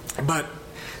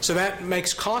 So that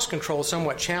makes cost control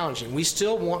somewhat challenging. We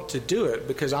still want to do it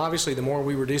because obviously the more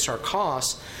we reduce our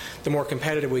costs, the more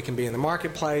competitive we can be in the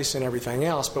marketplace and everything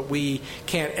else, but we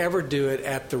can't ever do it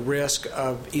at the risk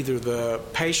of either the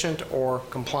patient or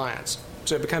compliance.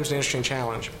 So it becomes an interesting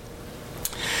challenge.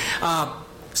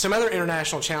 Some other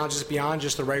international challenges beyond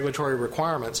just the regulatory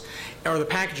requirements are the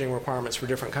packaging requirements for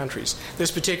different countries. This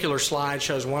particular slide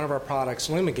shows one of our products,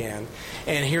 Lumigan,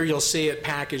 and here you'll see it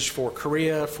packaged for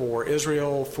Korea, for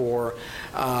Israel, for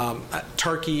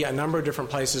Turkey, a number of different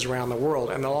places around the world,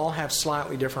 and they'll all have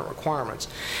slightly different requirements.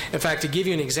 In fact, to give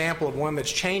you an example of one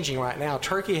that's changing right now,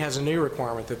 Turkey has a new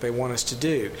requirement that they want us to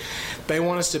do. They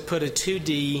want us to put a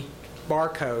 2D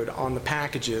barcode on the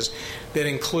packages that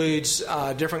includes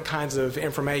different kinds of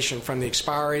information, from the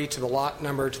expiry to the lot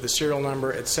number to the serial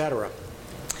number, etc.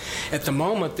 At the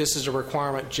moment, this is a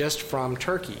requirement just from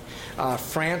Turkey.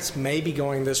 France may be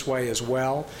going this way as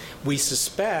well. We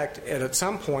suspect at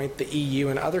some point the EU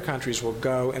and other countries will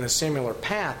go in a similar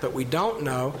path, but we don't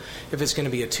know if it's going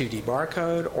to be a 2D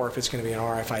barcode or if it's going to be an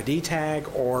RFID tag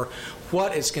or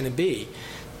what it's going to be.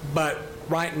 But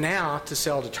right now, to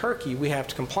sell to Turkey, we have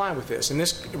to comply with this. And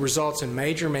this results in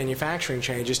major manufacturing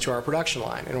changes to our production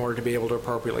line in order to be able to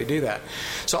appropriately do that.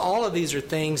 So all of these are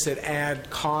things that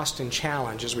add cost and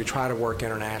challenge as we try to work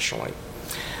internationally.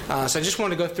 So I just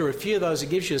want to go through a few of those. It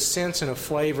gives you a sense and a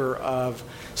flavor of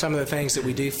some of the things that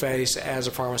we do face as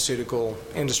a pharmaceutical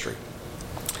industry.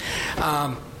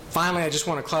 Finally, I just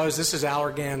want to close. This is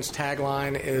Allergan's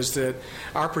tagline, is that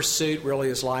our pursuit really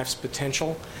is life's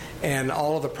potential. And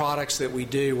all of the products that we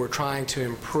do, we're trying to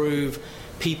improve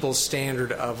people's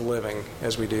standard of living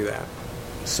as we do that.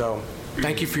 So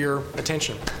thank you for your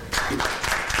attention.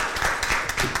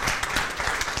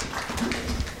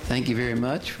 Thank you very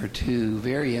much for two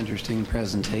very interesting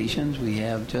presentations. We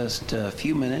have just a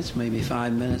few minutes, maybe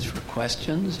 5 minutes for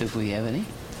questions, if we have any.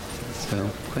 So,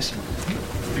 question.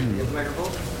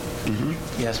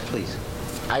 Yes, please.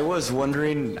 I was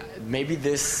wondering, maybe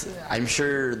this, I'm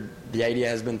sure the idea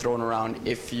has been thrown around,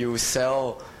 if you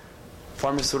sell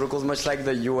pharmaceuticals much like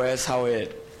the U.S., how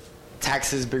it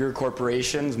taxes bigger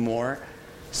corporations more.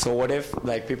 So what if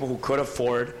like people who could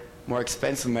afford more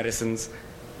expensive medicines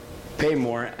pay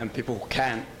more and people who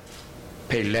can't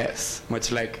pay less, much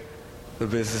like the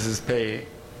businesses pay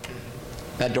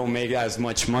that don't make as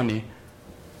much money,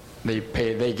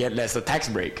 they get less a tax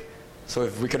break. So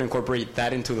if we could incorporate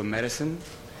that into the medicine.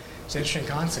 It's an interesting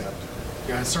concept.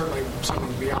 It's certainly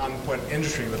something beyond what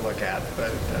industry would look at,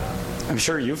 but I'm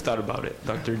sure you've thought about it,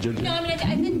 Dr. Jillian. No, I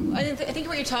mean, I think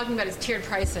what you're talking about is tiered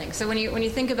pricing. So when you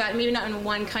think about, maybe not in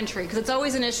one country, because it's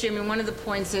always an issue. I mean, one of the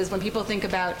points is when people think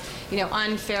about,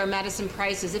 unfair medicine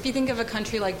prices. If you think of a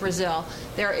country like Brazil,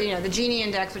 there, the Gini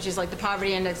index, which is like the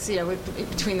poverty index,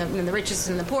 between the richest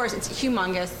and the poorest, it's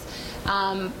humongous.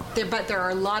 But there are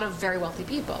a lot of very wealthy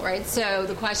people, right? So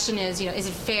the question is it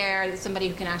fair that somebody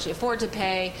who can actually afford to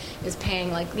pay is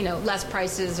paying less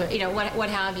prices or what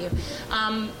have you?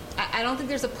 I don't think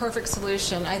there's a perfect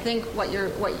solution. I think what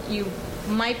you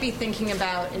might be thinking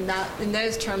about in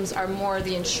those terms are more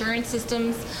the insurance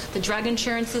systems, the drug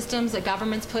insurance systems that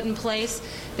governments put in place.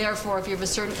 Therefore, if you have a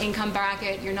certain income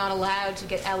bracket, you're not allowed to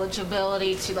get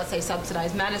eligibility to, let's say,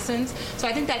 subsidized medicines. So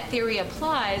I think that theory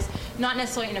applies, not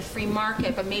necessarily in a free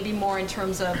market, but maybe more in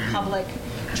terms of public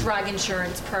drug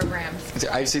insurance programs.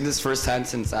 I've seen this firsthand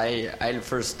since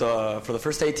for the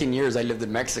first 18 years I lived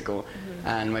in Mexico,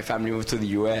 and my family moved to the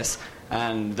U.S.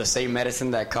 And the same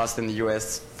medicine that cost in the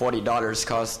U.S. $40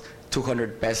 cost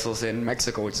 200 pesos in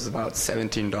Mexico, which is about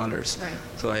 $17. Right.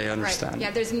 So I understand.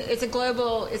 Right. Yeah, it's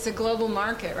a global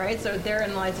market, right? So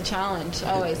therein lies the challenge,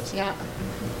 always. Yeah.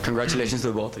 Congratulations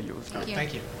to both of you.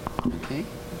 Thank you. Okay.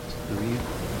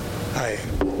 Hi.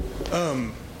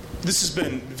 This has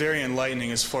been very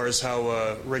enlightening as far as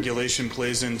how regulation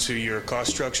plays into your cost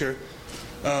structure.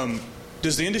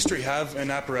 Does the industry have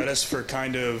an apparatus for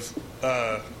kind of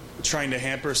trying to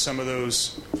hamper some of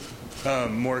those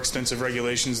more extensive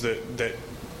regulations that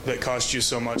cost you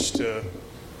so much to,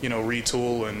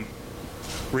 retool and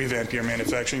revamp your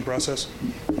manufacturing process?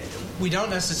 We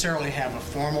don't necessarily have a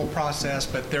formal process,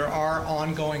 but there are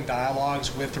ongoing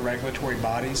dialogues with the regulatory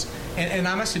bodies. And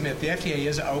I must admit, the FDA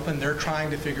is open. They're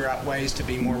trying to figure out ways to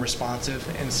be more responsive.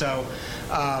 And so,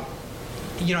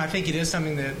 I think it is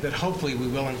something that hopefully we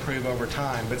will improve over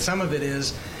time. But some of it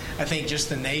is, I think, just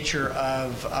the nature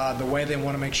of the way they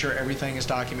want to make sure everything is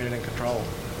documented and controlled.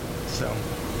 So.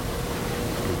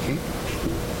 Okay.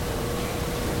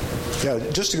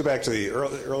 Yeah, just to go back to the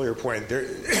earlier point, there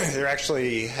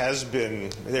have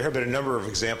been a number of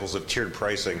examples of tiered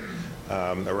pricing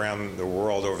around the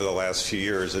world over the last few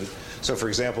years. And so, for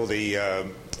example, the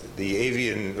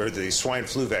avian or the swine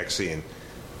flu vaccine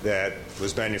that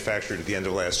was manufactured at the end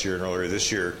of last year and earlier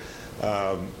this year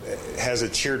has a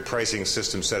tiered pricing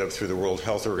system set up through the World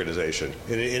Health Organization.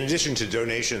 In addition to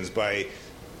donations by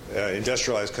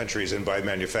industrialized countries and by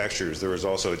manufacturers, there was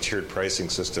also a tiered pricing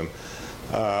system.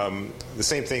 The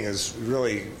same thing is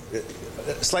really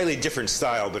a slightly different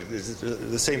style, but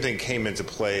the same thing came into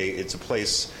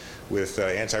place with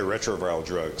antiretroviral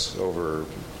drugs over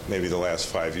maybe the last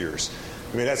 5 years.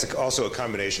 I mean, that's also a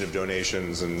combination of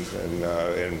donations and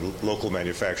local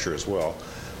manufacture as well.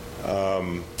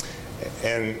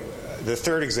 And the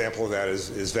third example of that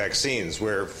is vaccines,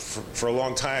 where for a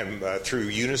long time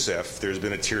through UNICEF there's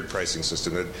been a tiered pricing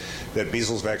system that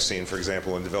measles vaccine, for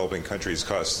example, in developing countries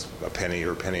costs a penny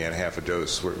or a penny and a half a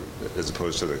dose, as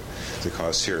opposed to the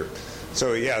cost here.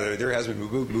 So yeah, there has been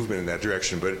movement in that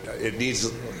direction, but it needs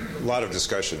a lot of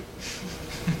discussion.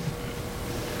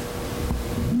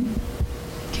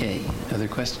 Okay. Other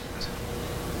questions?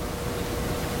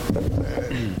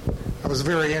 I was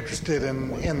very interested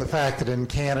in the fact that in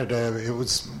Canada it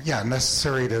was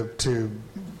necessary to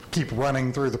keep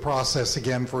running through the process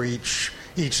again for each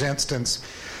instance,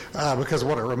 because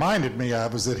what it reminded me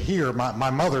of was that here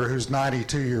my mother, who's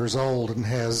 92 years old and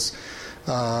has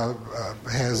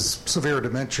severe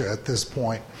dementia at this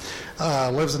point,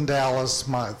 lives in Dallas.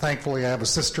 Thankfully I have a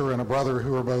sister and a brother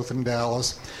who are both in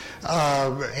Dallas.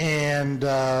 And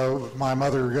my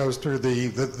mother goes through the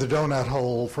donut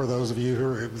hole, for those of you who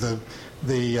are the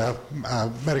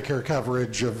Medicare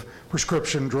coverage of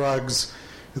prescription drugs.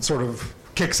 It sort of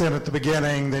kicks in at the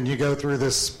beginning, then you go through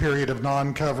this period of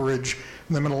non-coverage,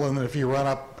 in the middle, and if you run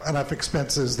up enough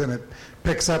expenses, then it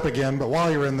picks up again. But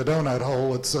while you're in the donut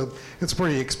hole, it's a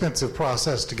pretty expensive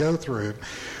process to go through.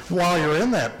 While you're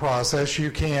in that process,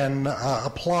 you can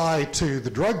apply to the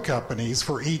drug companies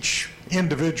for each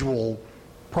individual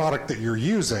product that you're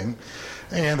using.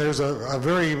 And there's a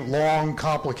very long,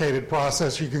 complicated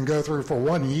process you can go through for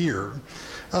 1 year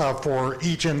for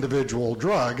each individual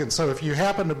drug. And so if you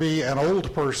happen to be an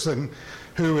old person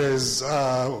who is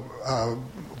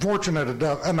fortunate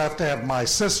enough to have my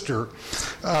sister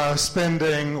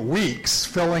spending weeks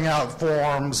filling out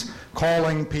forms,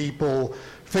 calling people,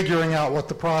 figuring out what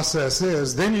the process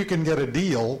is, then you can get a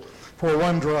deal for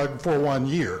one drug for 1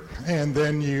 year. And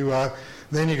then you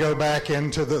go back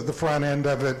into the front end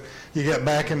of it, you get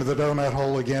back into the donut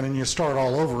hole again, and you start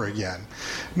all over again.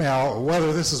 Now,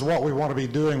 whether this is what we want to be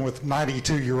doing with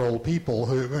 92-year-old people,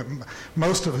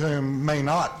 most of whom may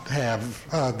not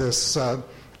have this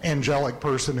angelic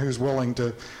person who's willing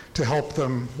to help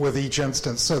them with each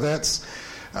instance. So that's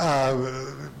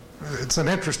it's an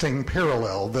interesting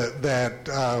parallel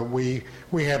that we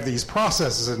have these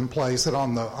processes in place that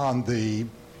on the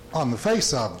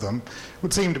face of them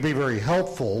would seem to be very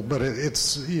helpful, but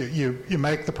you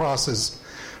make the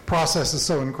processes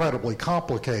so incredibly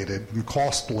complicated and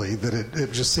costly that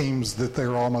it just seems that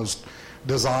they're almost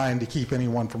designed to keep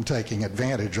anyone from taking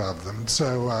advantage of them.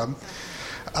 So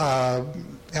I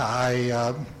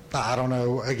don't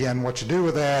know, again, what you do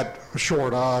with that,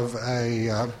 short of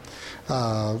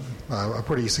a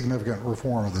pretty significant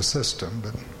reform of the system.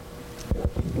 But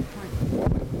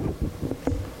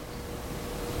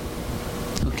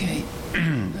okay.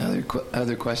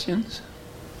 Other questions?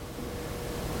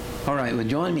 All right. Well,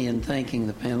 join me in thanking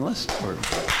the panelists for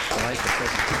delightful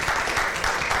presentation.